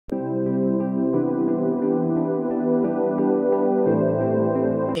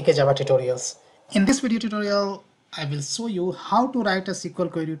Java Tutorials. In this video tutorial, I will show you how to write a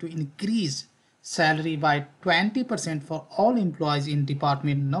SQL query to increase salary by 20% for all employees in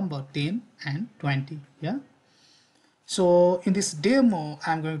department number 10 and 20. Yeah. So in this demo,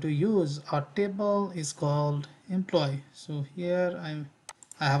 I'm going to use a table is called employee. So here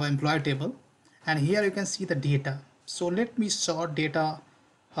I have an employee table, and here you can see the data. So let me sort data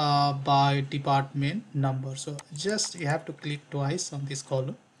by department number. So just you have to click twice on this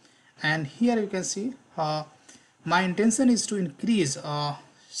column, and here you can see my intention is to increase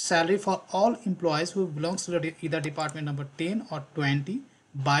salary for all employees who belongs to either department number 10 or 20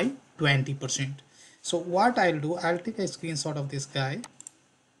 by 20%. So what I'll do, I'll take a screenshot of this guy,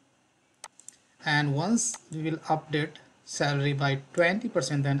 and once we will update salary by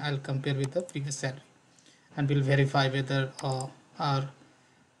 20%, then I'll compare with the previous salary and we'll verify whether our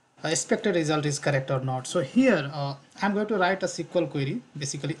expected result is correct or not. So here I'm going to write a SQL query,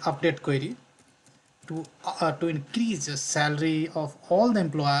 basically update query, to increase the salary of all the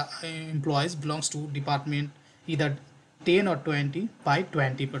employees belongs to department either 10 or 20 by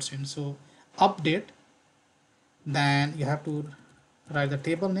 20%. So update, then you have to write the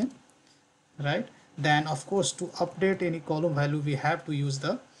table name, right? Then of course, to update any column value, we have to use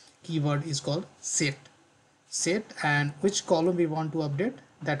the keyword is called set, and which column we want to update,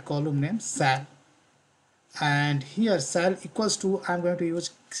 that column name sal, and here sal equals to, I'm going to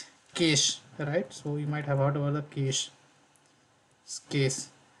use case, right? So you might have heard about the case,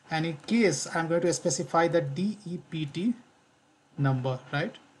 and in case I'm going to specify the DEPT number,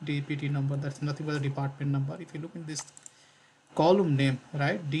 right? DEPT number, that's nothing but the department number. If you look in this column name,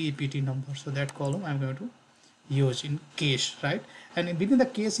 right, DEPT number, so that column I'm going to use in case, right? And within the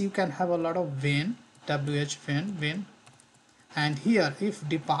case you can have a lot of when, when, and here if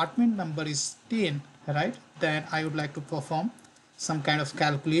department number is 10, right, then I would like to perform some kind of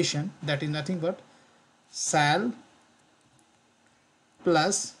calculation, that is nothing but sal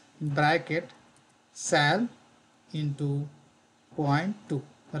plus bracket sal into 0.2,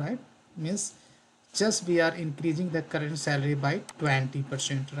 right? Means just we are increasing the current salary by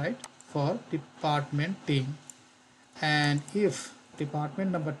 20%, right, for department 10. And if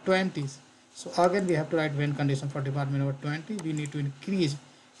department number 20, so again we have to write when condition for department number 20, we need to increase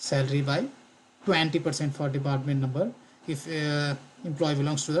salary by 20% for department number if employee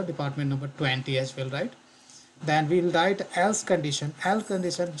belongs to the department number 20 as well, right? Then we will write else condition,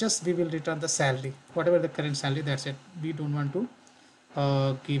 just we will return the salary, whatever the current salary, that's it. We don't want to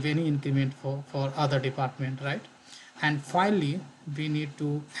give any increment for other department, right? And finally we need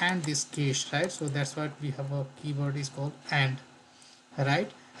to end this case, right? So that's what we have a keyword is called end,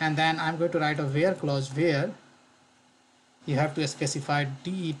 right? And then I'm going to write a where clause where you have to specify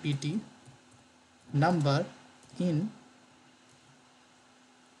DEPT number in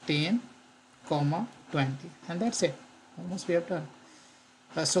 10, 20, and that's it. Almost we have done.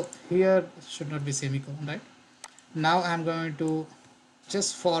 So here should not be semicolon, right? Now I'm going to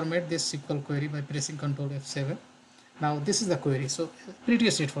just format this SQL query by pressing Ctrl F7. Now this is the query, so pretty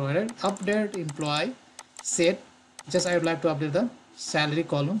straightforward, right? Update employee set, just I would like to update the salary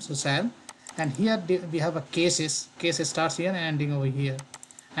column, so sal, and here we have a case starts here and ending over here,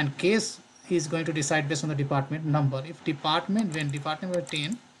 and case is going to decide based on the department number. If department, when department number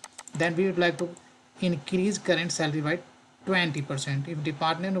 10, then we would like to increase current salary by 20%. If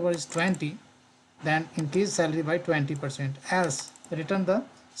department number is 20, then increase salary by 20%, else return the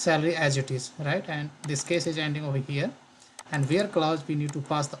salary as it is, right? And this case is ending over here, and where clause we need to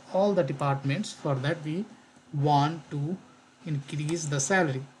pass all the departments, for that we want to increase the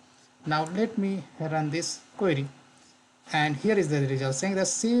salary. Now let me run this query, and here is the result saying that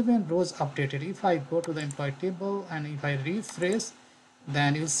 7 rows updated. If I go to the employee table and if I refresh,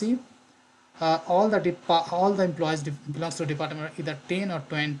 then you'll see all the employees belongs to department either 10 or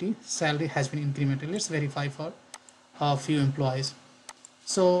 20, salary has been incremented. Let's verify for a few employees.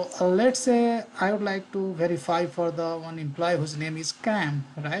 So let's say I would like to verify for the one employee whose name is Cam,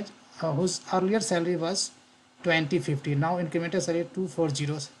 right, whose earlier salary was 2050, now incremented salary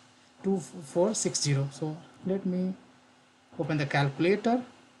 2460. So let me open the calculator,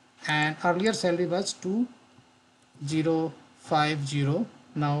 and earlier salary was 2050.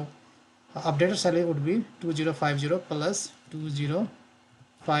 Now updated salary would be 2050 plus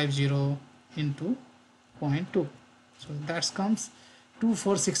 2050 into 0.2, so that comes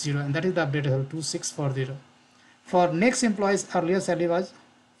 2460, and that is the updated salary 2640. For next employee's earlier salary was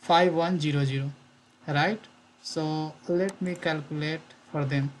 5100, right? So let me calculate for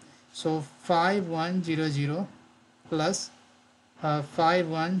them. So 5100 plus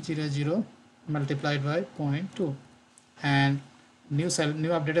 5100 multiplied by 0.2, and new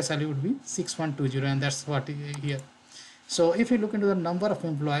updated salary would be 6120, and that's what here. So if you look into the number of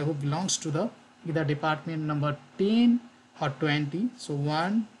employee who belongs to the either department number 10 or 20, so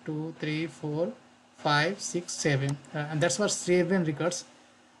 1 2 3 4 5 6 7, and that's what 7 records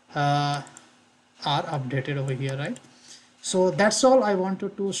are updated over here, right? So that's all I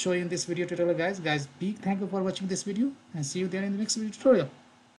wanted to show you in this video tutorial, guys. Big thank you for watching this video, and see you there in the next video tutorial.